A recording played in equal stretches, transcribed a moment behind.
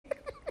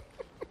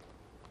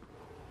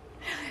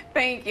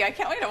Thank you. I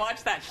can't wait to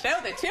watch that show,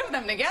 the two of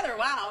them together.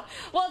 Wow.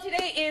 Well,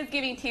 today is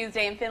Giving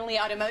Tuesday, and Findlay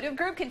Automotive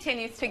Group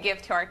continues to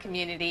give to our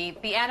community.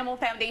 The Animal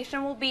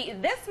Foundation will be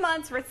this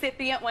month's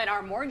recipient when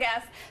our more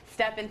guests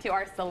step into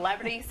our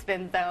Celebrity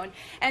Spin Zone.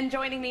 And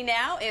joining me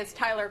now is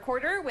Tyler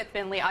Corder with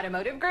Findlay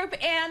Automotive Group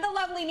and the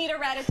lovely Nita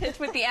Radetich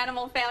with the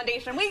Animal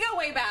Foundation. We go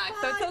way back,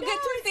 so it's so good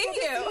to see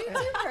you.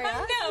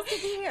 Nice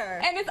to be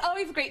here. And it's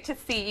always great to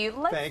see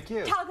you. Thank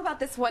you. Talk about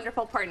this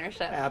wonderful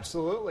partnership.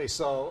 Absolutely.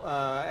 So,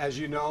 as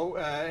you know,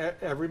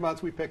 every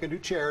month we pick a new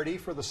charity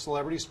for the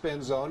Celebrity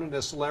Spin Zone, and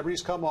as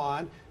celebrities come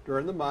on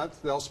during the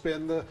month, they'll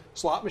spin the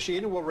slot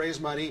machine and we'll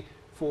raise money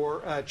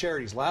for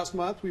charities. Last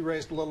month we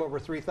raised a little over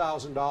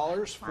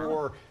 $3,000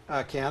 for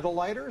candle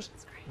lighters.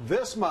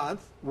 This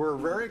month we're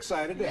very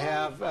excited to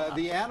have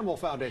the Animal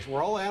Foundation.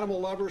 We're all animal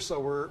lovers, so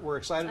we're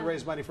excited to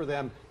raise money for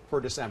them for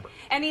December.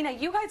 And Nina,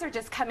 you guys are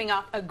just coming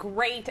off a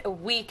great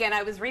weekend.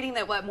 I was reading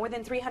that, what, more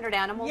than 300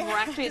 animals were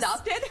actually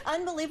adopted?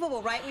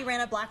 Unbelievable, right? We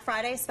ran a Black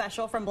Friday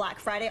special from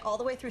Black Friday all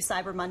the way through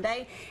Cyber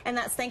Monday, and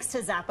that's thanks to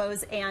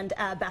Zappos and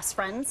Best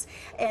Friends.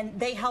 And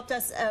they helped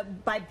us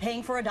by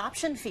paying for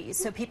adoption fees.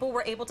 So people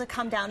were able to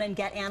come down and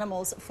get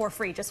animals for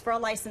free, just for a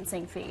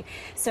licensing fee.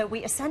 So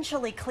we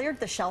essentially cleared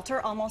the shelter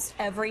almost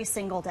every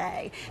single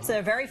day. So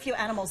there are very few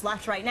animals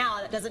left right now.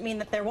 That doesn't mean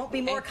that there won't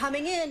be more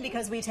coming in,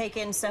 because we take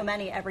in so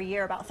many every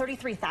year. About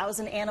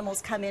 33,000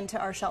 animals come into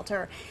our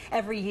shelter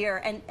every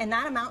year, and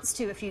that amounts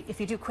to, if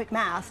you do quick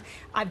math,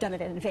 I've done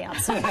it in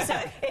advance, so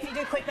if you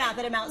do quick math,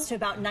 it amounts to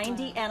about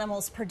 90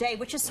 animals per day,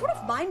 which is sort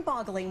of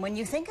mind-boggling when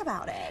you think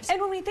about it.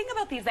 And when we think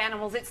about these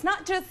animals, it's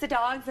not just the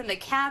dogs and the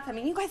cats. I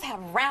mean, you guys have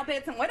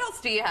rabbits, and what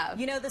else do you have?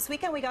 You know, this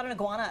weekend we got an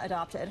iguana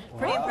adopted.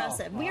 Pretty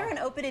impressive. We are an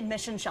open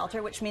admission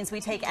shelter, which means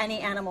we take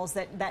any animals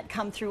that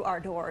come through our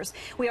doors.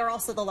 We are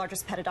also the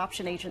largest pet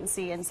adoption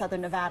agency in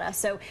Southern Nevada,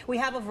 so we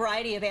have a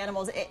variety of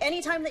animals.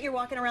 Anytime that you're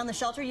walking around the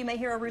shelter, you may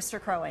hear a rooster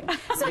crowing.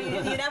 So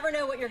you never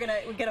know what you're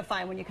gonna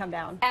find when you come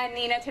down. And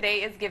Nina,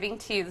 today is Giving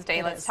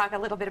Tuesday. Let's talk a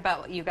little bit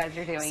about what you guys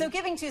are doing. So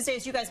Giving Tuesday,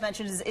 as you guys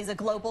mentioned, is a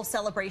global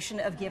celebration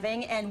of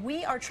giving, and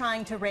we are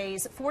trying to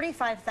raise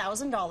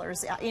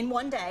 $45,000 in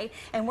one day,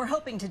 and we're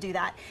hoping to do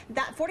that.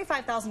 That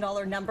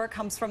 $45,000 number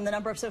comes from the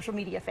number of social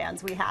media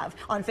fans we have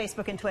on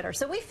Facebook and Twitter.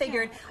 So we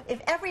figured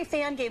if every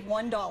fan gave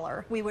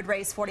 $1, we would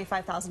raise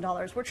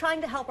 $45,000. We're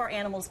trying to help our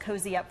animals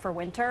cozy up for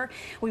winter.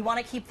 We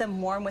want to keep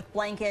them warm with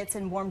blankets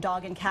and warm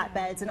dog and cat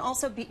beds, and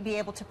also be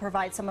able to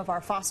provide some of our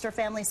foster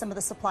families some of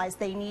the supplies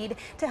they need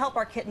to help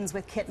our kittens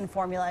with kitten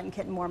formula and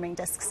kitten warming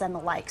discs and the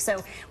like.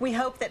 So we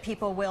hope that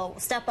people will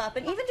step up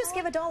and even just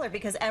give $1,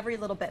 because every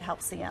little bit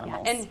helps the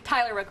animals. And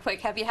Tyler, real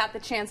quick, have you had the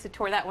chance to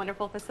tour that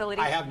wonderful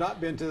facility? I have not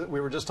been to,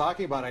 we were just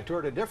talking about, I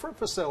toured a different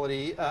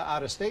facility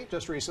out of state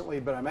just recently,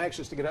 but I'm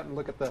anxious to get up and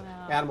look at the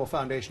Animal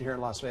Foundation here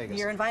in Las Vegas.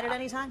 You're invited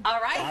anytime. All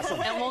right, awesome.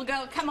 And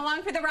we'll come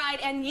along for the ride,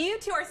 and you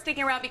two are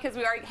sticking around because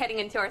we are heading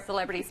into our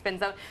Celebrity Spin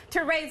Zone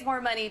to raise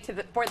more money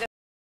for the